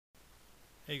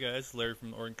Hey guys, Larry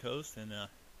from the Oregon Coast, and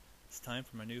it's time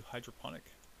for my new hydroponic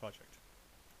project.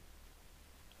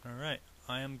 Alright,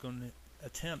 I am going to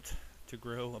attempt to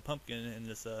grow a pumpkin in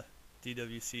this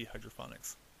DWC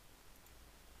hydroponics.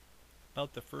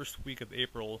 About the first week of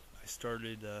April, I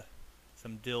started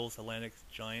some Dill's Atlantic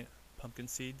Giant pumpkin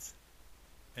seeds,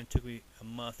 and it took me a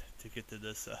month to get to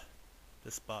this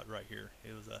spot right here.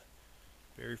 It was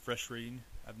very frustrating.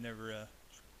 I've never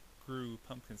grew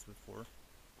pumpkins before.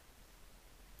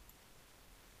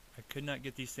 I could not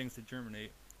get these things to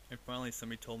germinate, and finally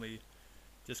somebody told me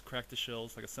just crack the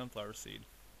shells like a sunflower seed.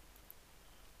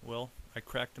 Well, I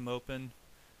cracked them open,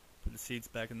 put the seeds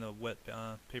back in the wet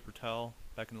paper towel,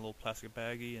 back in the little plastic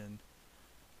baggie, and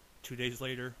 2 days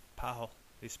later, pow,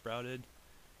 they sprouted,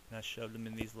 and I shoved them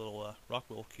in these little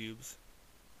Rockwell cubes.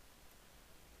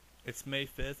 It's May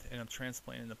 5th, and I'm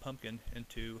transplanting the pumpkin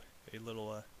into a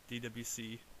little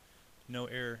DWC, no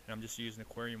air, and I'm just using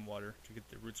aquarium water to get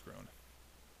the roots grown.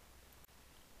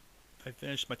 I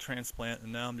finished my transplant,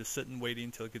 and now I'm just sitting waiting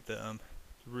until I get the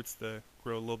roots to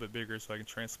grow a little bit bigger so I can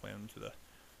transplant them to the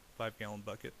 5-gallon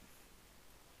bucket.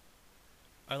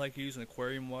 I like using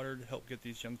aquarium water to help get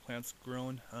these young plants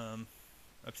grown.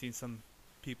 I've seen some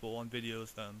people on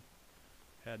videos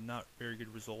had not very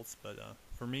good results, but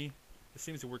for me, it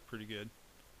seems to work pretty good.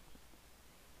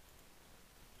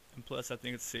 And plus, I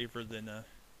think it's safer than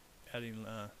adding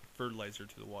fertilizer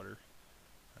to the water.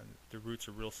 The roots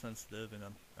are real sensitive, and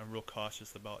I'm real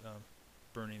cautious about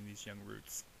burning these young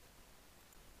roots.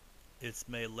 It's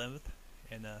May 11th,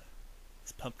 and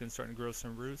this pumpkin's starting to grow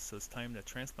some roots, so it's time to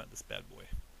transplant this bad boy.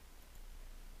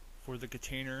 For the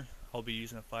container, I'll be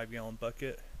using a 5-gallon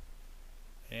bucket,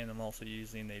 and I'm also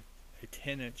using a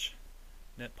 10-inch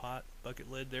net pot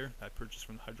bucket lid there I purchased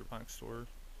from the hydroponics store,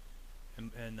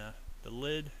 and the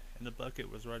lid and the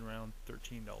bucket was right around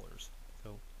 $13,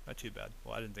 so not too bad.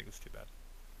 Well, I didn't think it was too bad.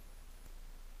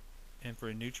 And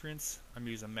for nutrients, I'm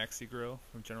using MaxiGrow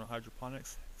from General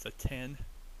Hydroponics. It's a 10,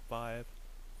 5,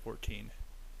 14.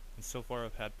 And so far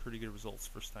I've had pretty good results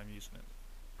first time using it.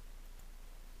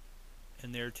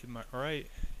 And there to my right,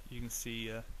 you can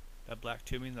see that black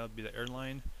tubing, that would be the air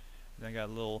line. And I got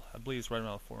a little, I believe it's right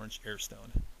around a 4-inch air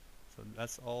stone. So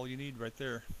that's all you need right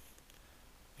there.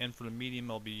 And for the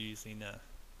medium, I'll be using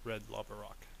red lava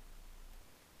rock.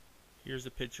 Here's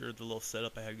a picture of the little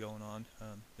setup I had going on.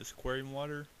 This aquarium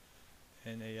water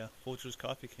and a Folgers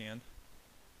coffee can.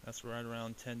 That's right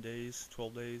around 10 days,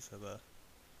 12 days of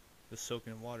just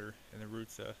soaking in water, and the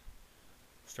roots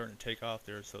starting to take off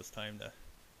there, so it's time to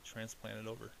transplant it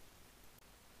over.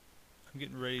 I'm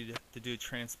getting ready to do a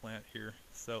transplant here.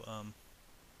 So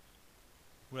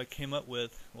what I came up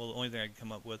with, well, the only thing I could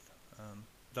come up with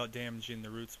without damaging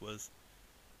the roots was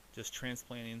just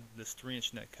transplanting this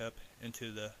 3-inch net cup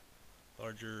into the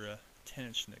larger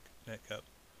 10-inch net cup.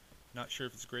 Not sure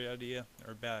if it's a great idea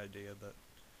or a bad idea, but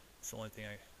it's the only thing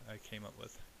I came up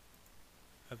with.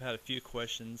 I've had a few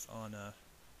questions on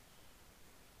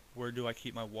where do I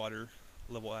keep my water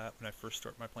level at when I first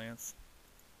start my plants.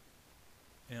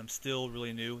 And I'm still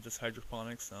really new with this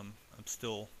hydroponics. I'm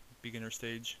still beginner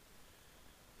stage.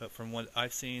 But from what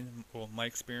I've seen, well, my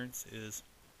experience is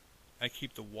I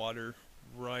keep the water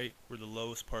right where the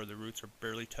lowest part of the roots are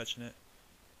barely touching it.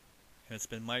 And it's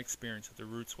been my experience that the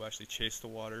roots will actually chase the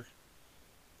water.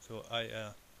 So I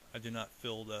do not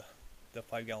fill the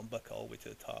 5-gallon bucket all the way to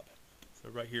the top. So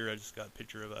right here I just got a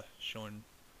picture of showing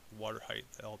water height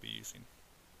that I'll be using.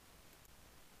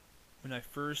 When I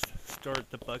first start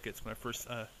the buckets, when I first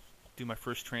do my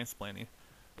first transplanting,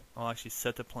 I'll actually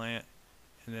set the plant,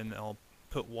 and then I'll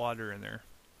put water in there,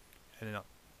 and then I'll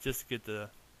just get the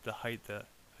height that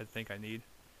I think I need,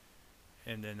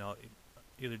 and then I'll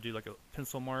either do like a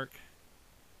pencil mark,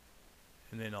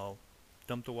 and then I'll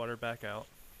dump the water back out,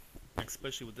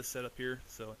 especially with this setup here.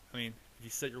 So I mean, if you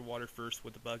set your water first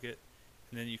with the bucket,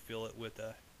 and then you fill it with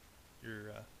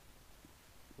your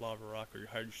lava rock or your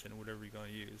hydrogen, whatever you're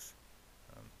going to use,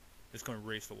 it's going to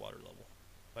raise the water level.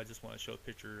 I just want to show a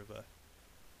picture of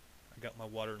I got my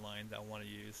water line that I want to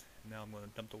use, and now I'm going to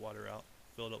dump the water out,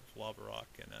 fill it up with lava rock,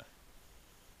 and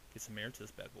get some air to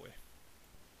this bad boy.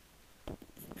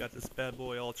 Got this bad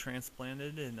boy all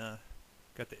transplanted, and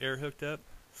got the air hooked up,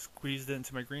 squeezed it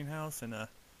into my greenhouse, and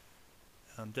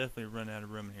I'm definitely running out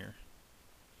of room in here.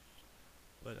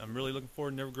 But I'm really looking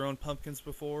forward. Never grown pumpkins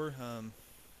before. A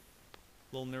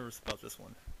little nervous about this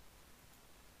one.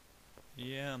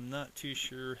 Yeah, I'm not too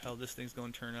sure how this thing's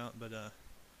going to turn out, but I'm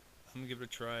going to give it a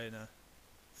try and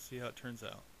see how it turns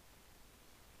out.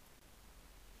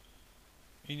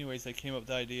 Anyways, I came up with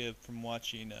the idea from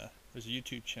watching, there's a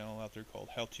YouTube channel out there called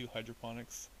How To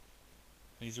Hydroponics.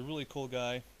 And he's a really cool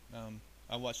guy.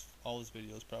 I watched all his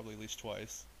videos probably at least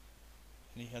twice,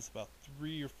 and he has about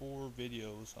 3 or 4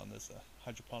 videos on this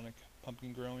hydroponic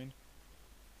pumpkin growing.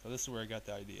 So this is where I got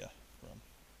the idea from.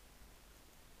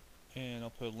 And I'll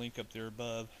put a link up there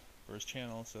above for his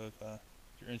channel, so if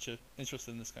you're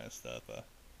interested in this kind of stuff,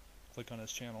 click on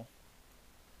his channel.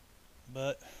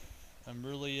 But I'm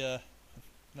really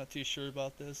not too sure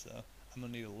about this. I'm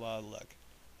gonna need a lot of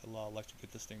luck to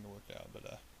get this thing to work out. But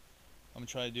I'm gonna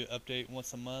try to do an update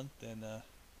once a month, and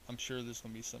I'm sure there's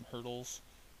gonna be some hurdles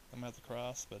I'm gonna have to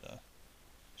cross, but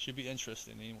should be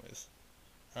interesting anyways.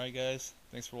 Alright guys,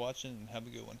 thanks for watching and have a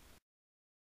good one.